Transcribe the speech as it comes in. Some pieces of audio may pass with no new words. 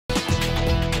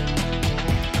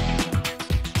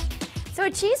So a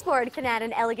cheese board can add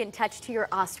an elegant touch to your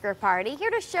Oscar party.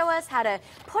 Here to show us how to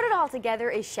put it all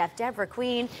together is Chef Debra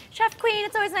Queen. Chef Queen,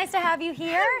 it's always nice to have you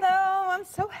here. Hello, I'm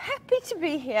so happy to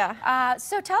be here.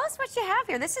 So tell us what you have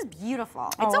here. This is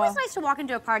beautiful. It's always nice to walk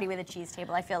into a party with a cheese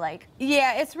table, I feel like.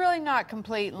 Yeah, it's really not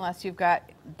complete unless you've got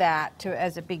that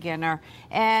as a beginner.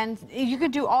 And you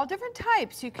can do all different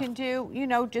types. You can do,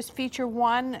 just feature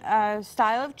one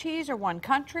style of cheese or one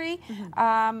country,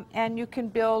 and you can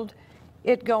build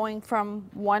it going from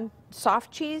one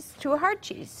soft cheese to a hard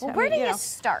cheese. Well, where do you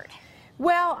start?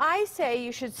 Well, I say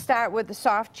you should start with the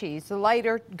soft cheese, the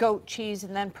lighter goat cheese,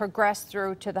 and then progress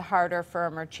through to the harder,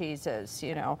 firmer cheeses,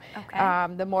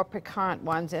 the more piquant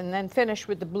ones, and then finish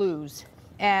with the blues.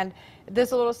 And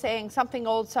there's a little saying, something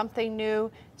old, something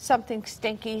new, something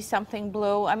stinky, something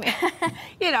blue. I mean,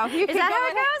 you can Is that how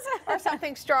it goes? or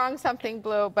something strong, something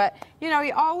blue. But, you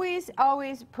always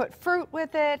put fruit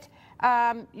with it.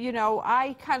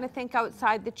 I kind of think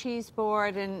outside the cheese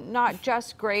board, and not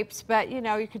just grapes, but,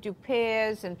 you could do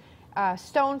pears, and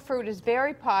stone fruit is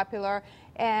very popular,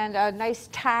 and nice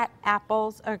tart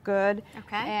apples are good.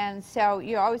 Okay. And so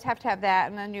you always have to have that,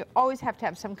 and then you always have to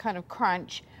have some kind of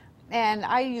crunch. And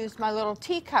I used my little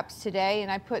teacups today,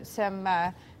 and I put some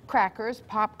crackers,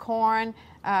 popcorn,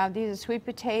 these are sweet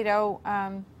potato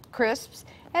crisps,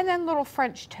 and then little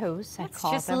French toast, I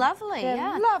call them. That's just lovely,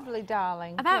 They're lovely,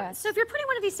 darling. So if you're putting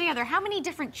one of these together, how many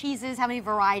different cheeses, how many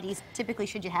varieties typically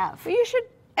should you have? Well, you should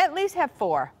at least have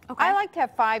 4. Okay. I like to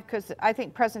have 5 because I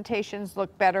think presentations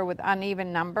look better with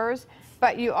uneven numbers.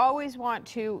 But you always want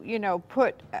to,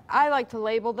 I like to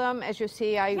label them. As you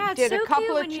see, I did a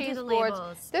couple of cheese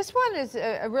boards. This one is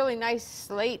a really nice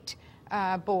slate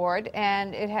board,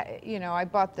 and I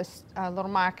bought this little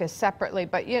markers separately,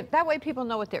 but that way people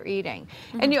know what they're eating.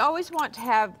 And you always want to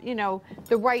have,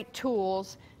 the right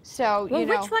tools. So,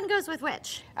 which one goes with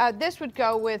which? This would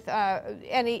go with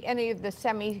any of the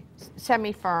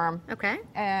semi-firm.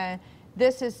 Okay.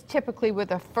 This is typically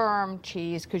with a firm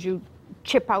cheese because you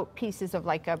chip out pieces of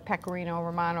like a Pecorino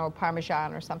Romano or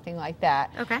Parmesan or something like that.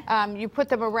 Okay. You put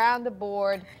them around the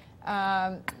board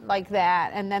like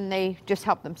that, and then they just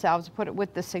help themselves. Put it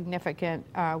with the significant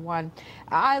one.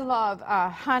 I love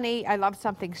honey. I love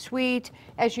something sweet.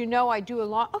 As you know, I do a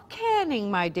lot of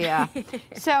canning, my dear.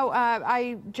 So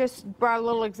I just brought a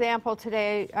little example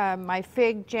today, my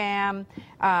fig jam,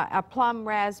 a plum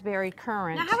raspberry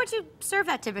currant. Now, how would you serve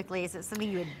that typically? Is it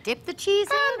something you would dip the cheese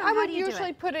in? Or I would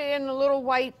usually put it in a little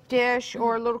white dish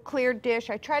or a little clear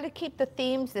dish. I try to keep the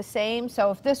themes the same.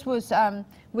 So if this was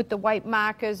with the white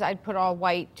markers, I'd put all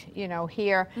white,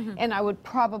 here. And I would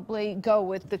probably go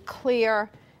with the clear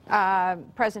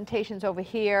presentations over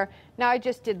here. Now, I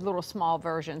just did little small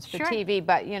versions for TV,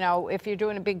 but, if you're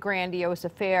doing a big grandiose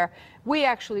affair, we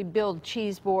actually build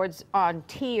cheese boards on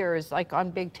tiers, like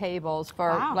on big tables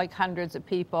for like hundreds of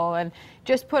people, and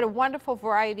just put a wonderful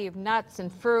variety of nuts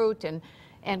and fruit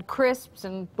and crisps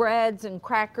and breads and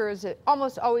crackers. It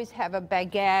almost always have a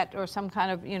baguette or some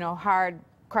kind of, hard,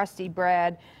 crusty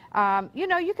bread.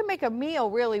 You can make a meal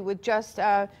really with just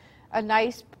a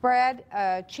nice bread,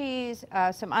 cheese,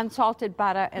 some unsalted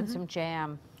butter, and some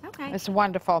jam. Okay. It's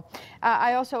wonderful.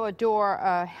 I also adore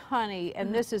honey,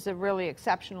 and this is a really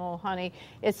exceptional honey.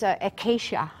 It's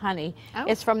acacia honey.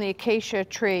 It's from the acacia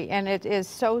tree, and it is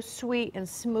so sweet and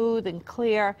smooth and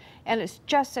clear, and it's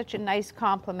just such a nice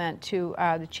complement to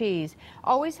the cheese.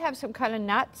 Always have some kind of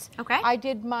nuts. Okay. I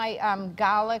did my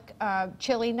garlic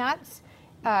chili nuts.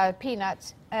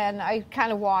 Peanuts, and I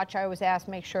kind of watch. I always ask,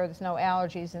 make sure there's no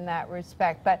allergies in that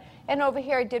respect. And over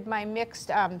here I did my mixed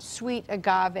sweet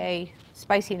agave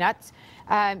spicy nuts.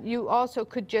 You also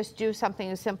could just do something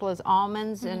as simple as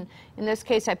almonds, and in this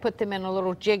case I put them in a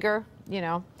little jigger,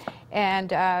 and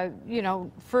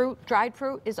fruit, dried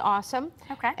fruit is awesome.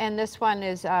 Okay. And this one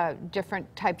is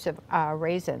different types of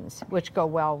raisins, which go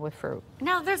well with fruit.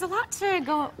 Now, there's a lot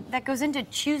that goes into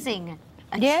choosing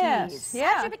a cheese. Yeah.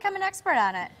 How did you become an expert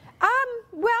on it?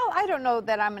 Well, I don't know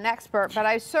that I'm an expert, but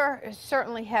I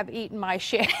certainly have eaten my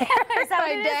share. Is that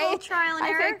what it is? A little trial and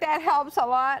error? I think that helps a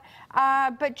lot.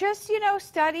 But just,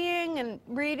 studying and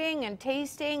reading and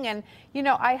tasting, and,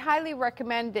 I highly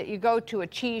recommend that you go to a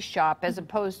cheese shop as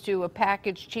opposed to a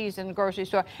packaged cheese in the grocery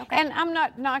store. Okay. And I'm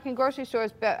not knocking grocery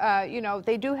stores, but,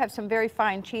 they do have some very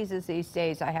fine cheeses these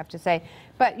days, I have to say.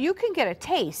 But you can get a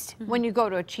taste when you go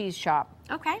to a cheese shop.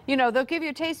 Okay. They'll give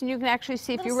you a taste, and you can actually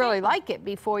see if you really like it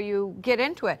before you get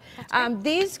into it.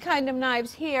 These kind of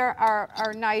knives here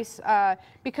are nice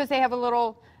because they have a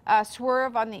little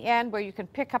swerve on the end where you can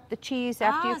pick up the cheese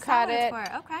after you cut it.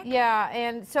 Okay. Yeah,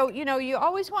 and so, you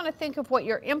always want to think of what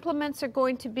your implements are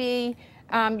going to be,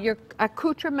 your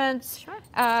accoutrements. Sure.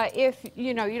 If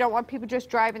you don't want people just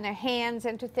driving their hands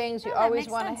into things, you always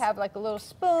want to have like a little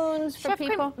spoons for Chef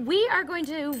people. Quinn, we are going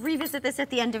to revisit this at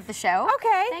the end of the show.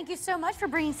 Okay. Thank you so much for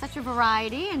bringing such a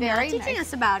variety and Very teaching nice.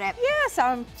 us about it. Yes,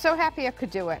 I'm so happy I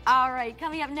could do it. All right,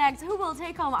 coming up next, who will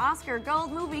take home Oscar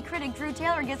Gold? Movie critic Drew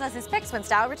Taylor gives us his picks when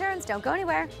Style returns. Don't go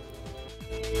anywhere.